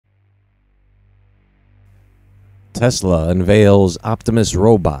Tesla unveils Optimus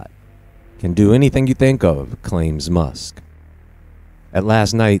robot. Can do anything you think of, claims Musk. At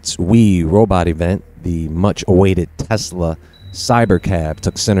last night's We Robot event, the much-awaited Tesla Cybercab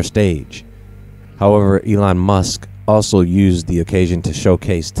took center stage. However, Elon Musk also used the occasion to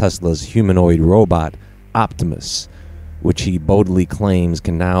showcase Tesla's humanoid robot, Optimus, which he boldly claims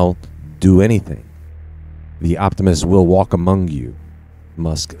can now do anything. The Optimus will walk among you,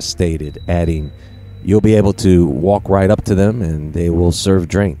 Musk stated, adding, "You'll be able to walk right up to them and they will serve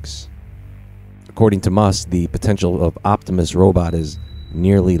drinks." According to Musk, the potential of Optimus robot is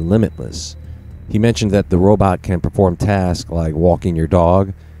nearly limitless. He mentioned that the robot can perform tasks like walking your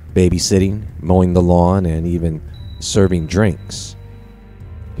dog, babysitting, mowing the lawn, and even serving drinks.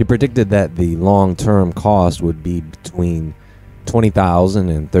 He predicted that the long-term cost would be between $20,000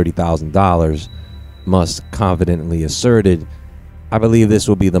 and $30,000. Musk confidently asserted, "I believe this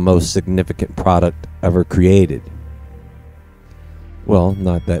will be the most significant product ever created." Well,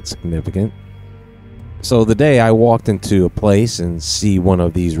 not that significant. So the day I walked into a place and see one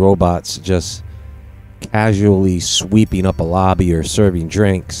of these robots just casually sweeping up a lobby or serving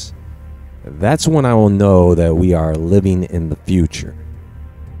drinks, that's when I will know that we are living in the future.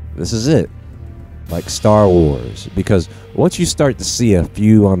 This is it, like Star Wars, because once you start to see a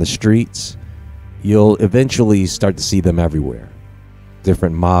few on the streets, you'll eventually start to see them everywhere.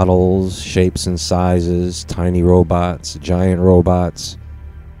 Different models, shapes and sizes, tiny robots, giant robots.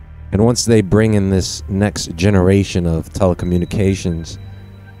 And once they bring in this next generation of telecommunications,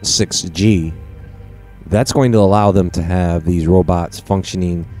 6G, that's going to allow them to have these robots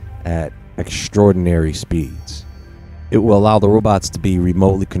functioning at extraordinary speeds. It will allow the robots to be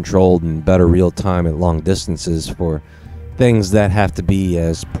remotely controlled in better real time at long distances for things that have to be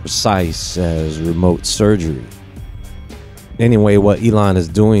as precise as remote surgery. Anyway, what Elon is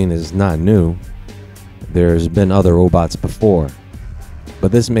doing is not new. There's been other robots before.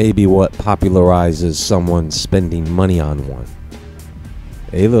 But this may be what popularizes someone spending money on one.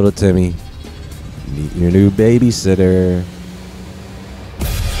 Hey, little Timmy, meet your new babysitter.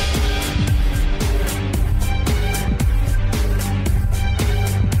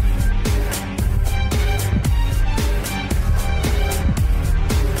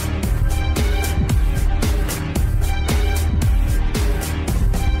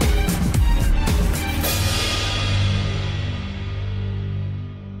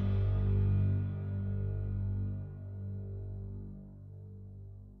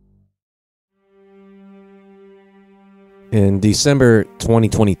 In December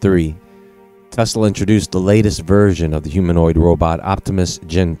 2023, Tesla introduced the latest version of the humanoid robot Optimus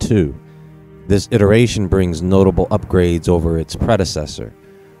Gen 2. This iteration brings notable upgrades over its predecessor,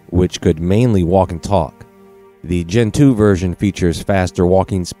 which could mainly walk and talk. The Gen 2 version features faster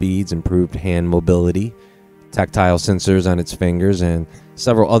walking speeds, improved hand mobility, tactile sensors on its fingers, and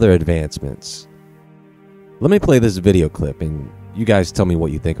several other advancements. Let me play this video clip and you guys tell me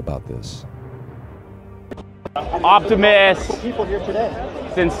what you think about this. Optimus. People here today.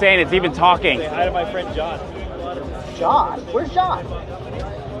 It's insane. It's even talking. Say hi to my friend John. John? Where's John?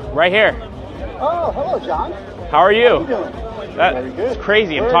 Right here. Oh, hello, John. How are you? How are you doing? Very good. It's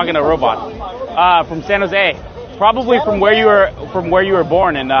crazy. I'm Where talking to a robot. From San Jose. Probably San from Jose? where you were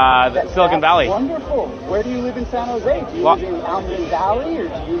born in Silicon Valley. Wonderful. Where do you live in San Jose? Do you live in Almond Valley or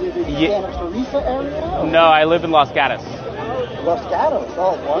do you live in Santa Teresa area? No, I live in Los Gatos. Los Gatos.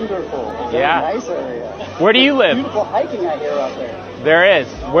 Oh, wonderful. Very nice area. Where do you live? Beautiful hiking I hear out there. There is.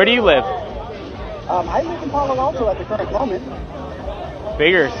 Where do you live? I live in Palo Alto at the current moment.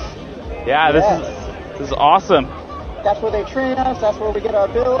 Figures. Yeah, this is awesome. That's where they train us, that's where we get our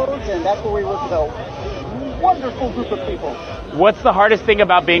builds, and that's where we work with a wonderful group of people. What's the hardest thing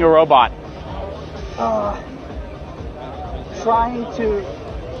about being a robot? Trying to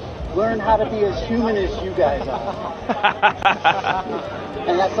learn how to be as human as you guys are.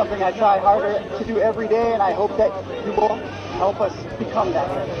 And that's something I try harder to do every day, and I hope that you will help us become that.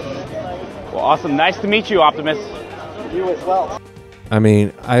 Well, awesome. Nice to meet you, Optimus. You as well. I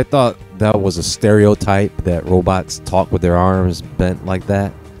mean, I thought that was a stereotype that robots talk with their arms bent like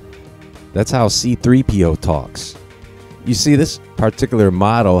that. That's how C-3PO talks. You see, this particular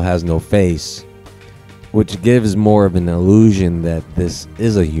model has no face, which gives more of an illusion that this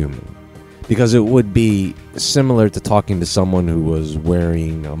is a human. Because it would be similar to talking to someone who was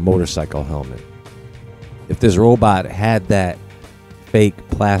wearing a motorcycle helmet. If this robot had that fake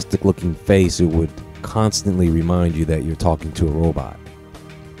plastic looking face, it would constantly remind you that you're talking to a robot.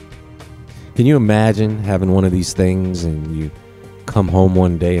 Can you imagine having one of these things and you come home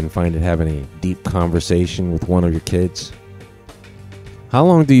one day and find it having a deep conversation with one of your kids? How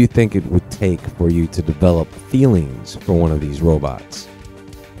long do you think it would take for you to develop feelings for one of these robots?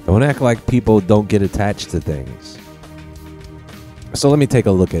 Don't act like people don't get attached to things. So let me take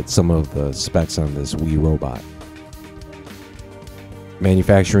a look at some of the specs on this Wii robot.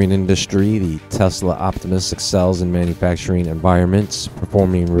 Manufacturing industry, the Tesla Optimus excels in manufacturing environments,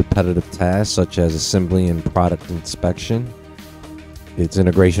 performing repetitive tasks such as assembly and product inspection. Its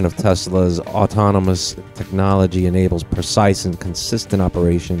integration of Tesla's autonomous technology enables precise and consistent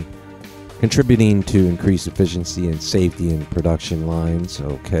operation, contributing to increased efficiency and safety in production lines.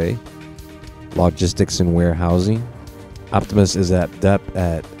 Okay. Logistics and warehousing. Optimus is adept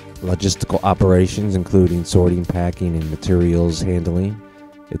at logistical operations, including sorting, packing, and materials handling.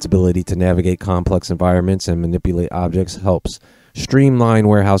 Its ability to navigate complex environments and manipulate objects helps streamline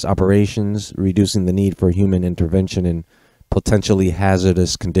warehouse operations, reducing the need for human intervention in potentially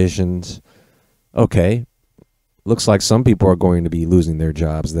hazardous conditions. Okay, looks like some people are going to be losing their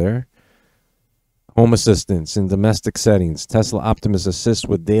jobs there. Home assistance in domestic settings. Tesla Optimus assists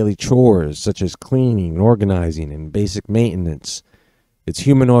with daily chores such as cleaning, organizing, and basic maintenance. Its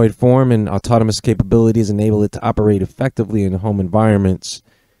humanoid form and autonomous capabilities enable it to operate effectively in home environments,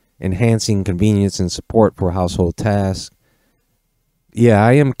 enhancing convenience and support for household tasks. Yeah,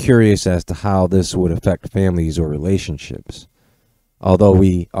 I am curious as to how this would affect families or relationships. Although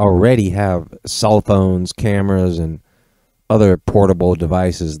we already have cell phones, cameras, and other portable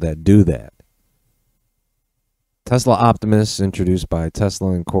devices that do that. Tesla Optimus, introduced by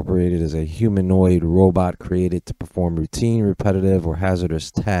Tesla Incorporated, is a humanoid robot created to perform routine, repetitive, or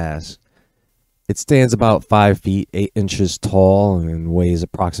hazardous tasks. It stands about 5 feet 8 inches tall and weighs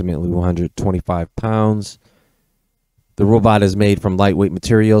approximately 125 pounds. The robot is made from lightweight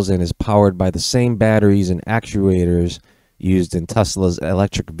materials and is powered by the same batteries and actuators used in Tesla's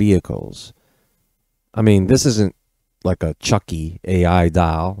electric vehicles. I mean, this isn't like a Chucky AI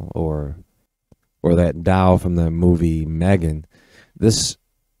doll or that doll from the movie Megan. This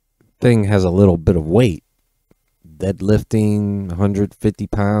thing has a little bit of weight. Deadlifting 150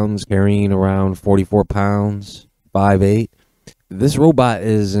 pounds, carrying around 44 pounds, 5'8". This robot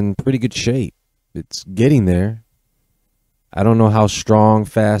is in pretty good shape. It's getting there. I don't know how strong,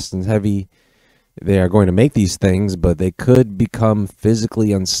 fast, and heavy they are going to make these things, but they could become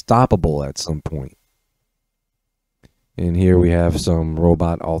physically unstoppable at some point. And here we have some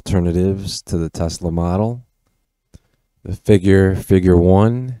robot alternatives to the Tesla model. The figure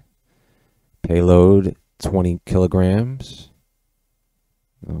 1, payload 20 kilograms.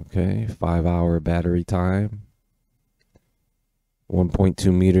 Okay, 5-hour battery time.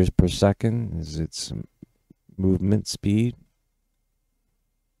 1.2 meters per second is its movement speed.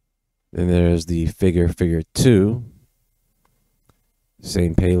 Then there's the figure 2.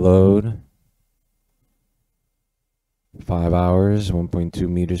 Same payload. 5 hours, 1.2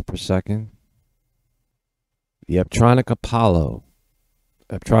 meters per second. The Optronic Apollo.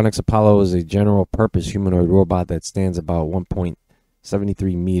 Optronics Apollo is a general purpose humanoid robot that stands about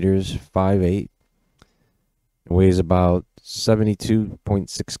 1.73 meters, 5'8", and weighs about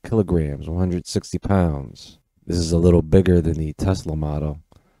 72.6 kilograms, 160 pounds. This is a little bigger than the Tesla model.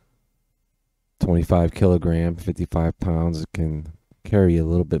 25 kilogram, 55 pounds. It can carry a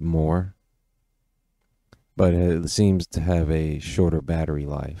little bit more, but it seems to have a shorter battery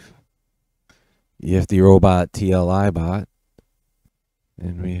life. You have the robot TLI bot,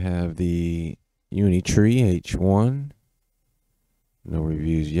 and we have the Unitree H1. No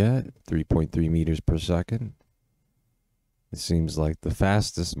reviews yet. 3.3 meters per second. It seems like the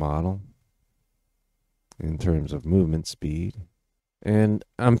fastest model in terms of movement speed. And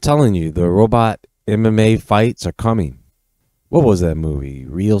I'm telling you, the robot MMA fights are coming. What was that movie?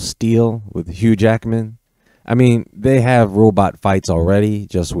 Real Steel with Hugh Jackman? I mean, they have robot fights already,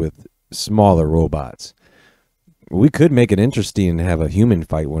 just with smaller robots. We could make it interesting and have a human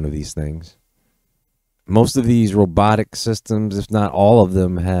fight one of these things. Most of these robotic systems, if not all of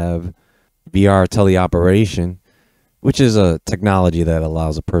them, have VR teleoperation, which is a technology that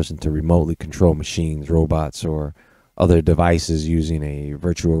allows a person to remotely control machines, robots, or other devices using a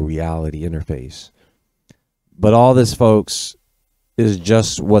virtual reality interface. But all this, folks, is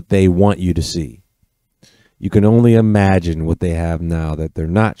just what they want you to see. You can only imagine what they have now that they're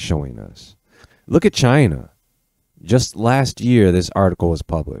not showing us. Look at China. Just last year, this article was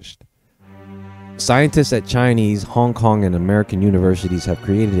published. Scientists at Chinese, Hong Kong, and American universities have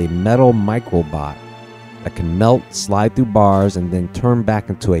created a metal microbot that can melt, slide through bars, and then turn back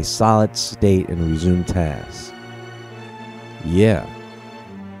into a solid state and resume tasks. Yeah.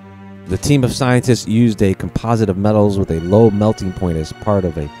 The team of scientists used a composite of metals with a low melting point as part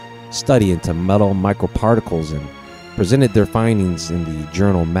of a study into metal microparticles and presented their findings in the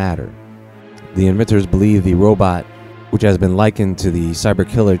journal Matter. The inventors believe the robot, which has been likened to the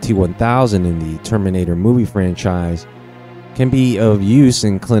cyberkiller T-1000 in the Terminator movie franchise, can be of use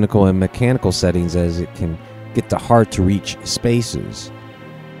in clinical and mechanical settings as it can get to hard-to-reach spaces.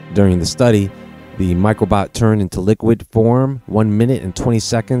 During the study, the microbot turned into liquid form 1 minute and 20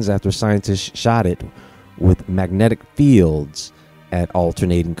 seconds after scientists shot it with magnetic fields at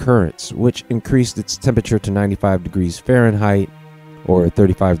alternating currents, which increased its temperature to 95 degrees Fahrenheit or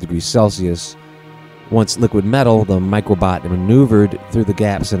 35 degrees Celsius. Once liquid metal, the microbot maneuvered through the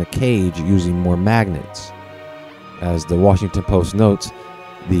gaps in a cage using more magnets. As the Washington Post notes,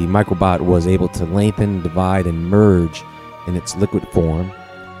 the microbot was able to lengthen, divide, and merge in its liquid form.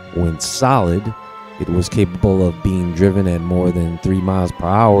 When solid, it was capable of being driven at more than 3 miles per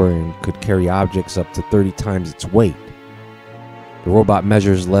hour and could carry objects up to 30 times its weight. The robot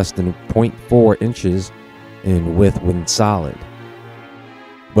measures less than 0.4 inches in width when solid.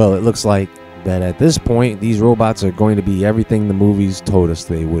 Well, it looks like that at this point, these robots are going to be everything the movies told us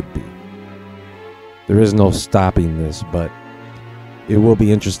they would be. There is no stopping this, but it will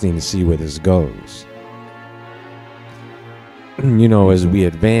be interesting to see where this goes. You know, as we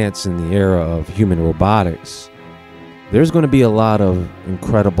advance in the era of human robotics, there's going to be a lot of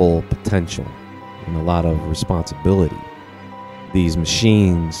incredible potential and a lot of responsibility. These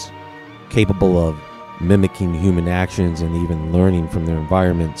machines, capable of mimicking human actions and even learning from their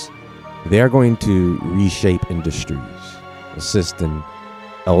environments, they are going to reshape industries, assist in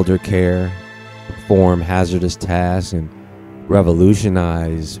elder care, perform hazardous tasks, and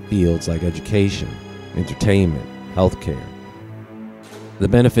revolutionize fields like education, entertainment, healthcare. The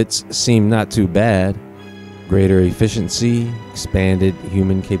benefits seem not too bad: greater efficiency, expanded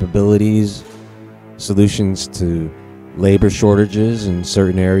human capabilities, solutions to labor shortages in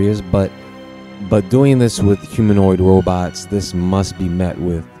certain areas, but doing this with humanoid robots, this must be met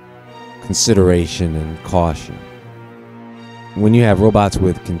with consideration and caution. When you have robots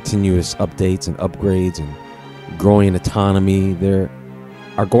with continuous updates and upgrades and growing autonomy, there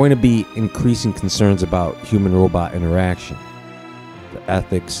are going to be increasing concerns about human-robot interaction, the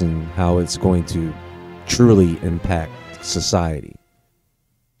ethics, and how it's going to truly impact society.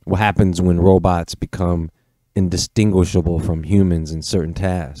 What happens when robots become indistinguishable from humans in certain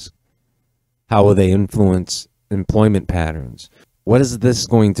tasks? How will they influence employment patterns? What is this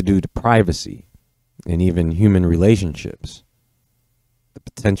going to do to privacy and even human relationships? The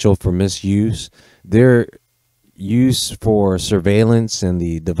potential for misuse, their use for surveillance and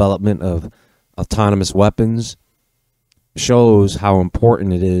the development of autonomous weapons shows how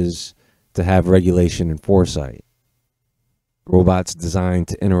important it is to have regulation and foresight. Robots designed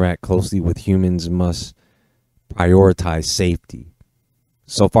to interact closely with humans must prioritize safety.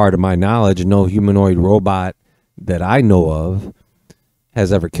 So far, to my knowledge, no humanoid robot that I know of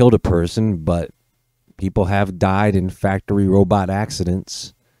has ever killed a person, but people have died in factory robot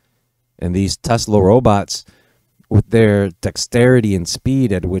accidents. And these Tesla robots, with their dexterity and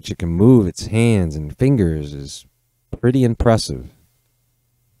speed at which it can move its hands and fingers, is pretty impressive.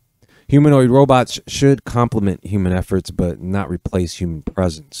 Humanoid robots should complement human efforts, but not replace human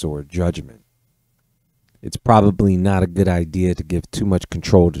presence or judgment. It's probably not a good idea to give too much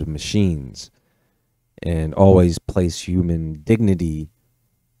control to machines and always place human dignity,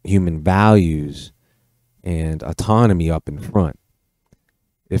 human values, and autonomy up in front.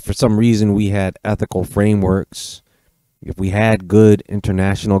 If for some reason we had ethical frameworks, if we had good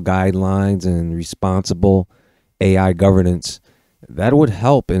international guidelines and responsible AI governance, that would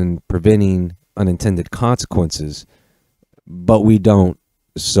help in preventing unintended consequences, but we don't,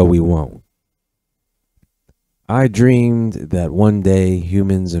 so we won't. I dreamed that one day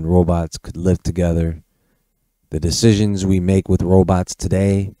humans and robots could live together. The decisions we make with robots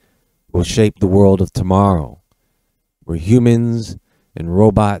today will shape the world of tomorrow, where humans and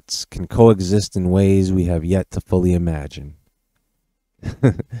robots can coexist in ways we have yet to fully imagine.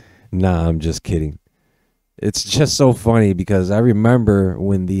 Nah, I'm just kidding. It's just so funny because I remember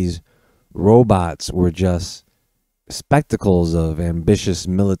when these robots were just spectacles of ambitious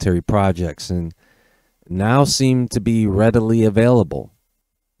military projects and now seem to be readily available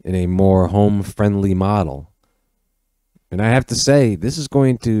in a more home-friendly model. And I have to say, this is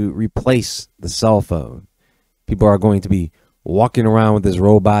going to replace the cell phone. People are going to be walking around with this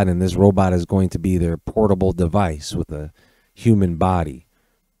robot, and this robot is going to be their portable device with a human body.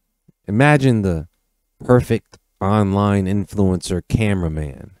 Imagine the perfect online influencer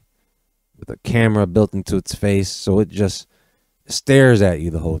cameraman with a camera built into its face so it just stares at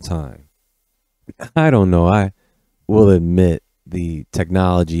you the whole time. I don't know. I will admit the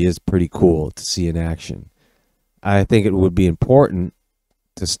technology is pretty cool to see in action. I think it would be important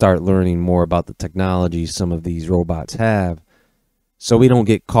to start learning more about the technology some of these robots have, so we don't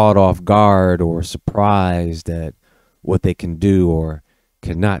get caught off guard or surprised at what they can do or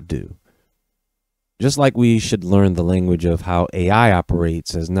cannot do. Just like we should learn the language of how AI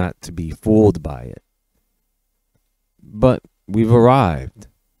operates as not to be fooled by it. But we've arrived.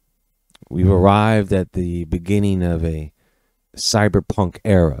 We've arrived at the beginning of a cyberpunk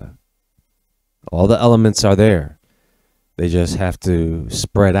era. All the elements are there. They just have to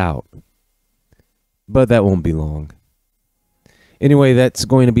spread out. But that won't be long. Anyway, that's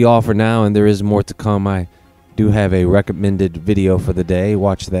going to be all for now, and there is more to come. I do have a recommended video for the day.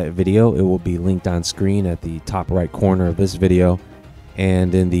 Watch that video. It will be linked on screen at the top right corner of this video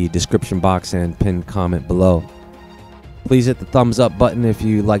and in the description box and pinned comment below. Please hit the thumbs up button if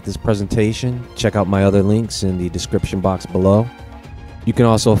you like this presentation. Check out my other links in the description box below. You can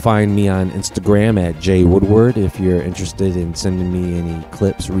also find me on Instagram at jwoodward if you're interested in sending me any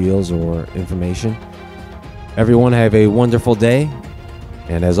clips, reels, or information. Everyone have a wonderful day.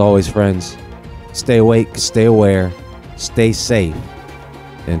 And as always, friends, stay awake, stay aware, stay safe,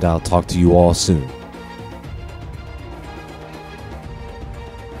 and I'll talk to you all soon.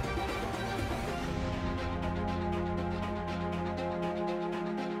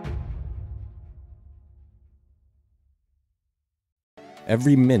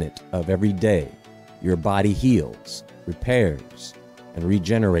 Every minute of every day, your body heals, repairs, and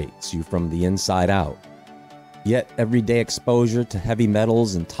regenerates you from the inside out. Yet everyday exposure to heavy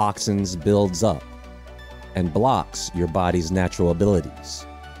metals and toxins builds up and blocks your body's natural abilities.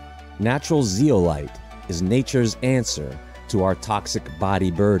 Natural zeolite is nature's answer to our toxic body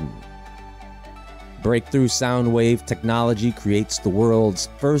burden. Breakthrough sound wave technology creates the world's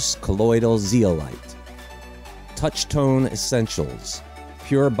first colloidal zeolite. Touchtone Essentials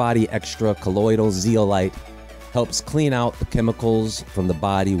Pure Body Extra Colloidal Zeolite helps clean out the chemicals from the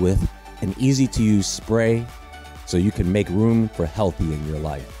body with an easy-to-use spray so you can make room for healthy in your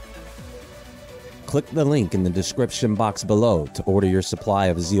life. Click the link in the description box below to order your supply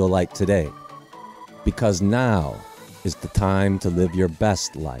of zeolite today, because now is the time to live your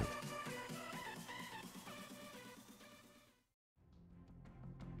best life.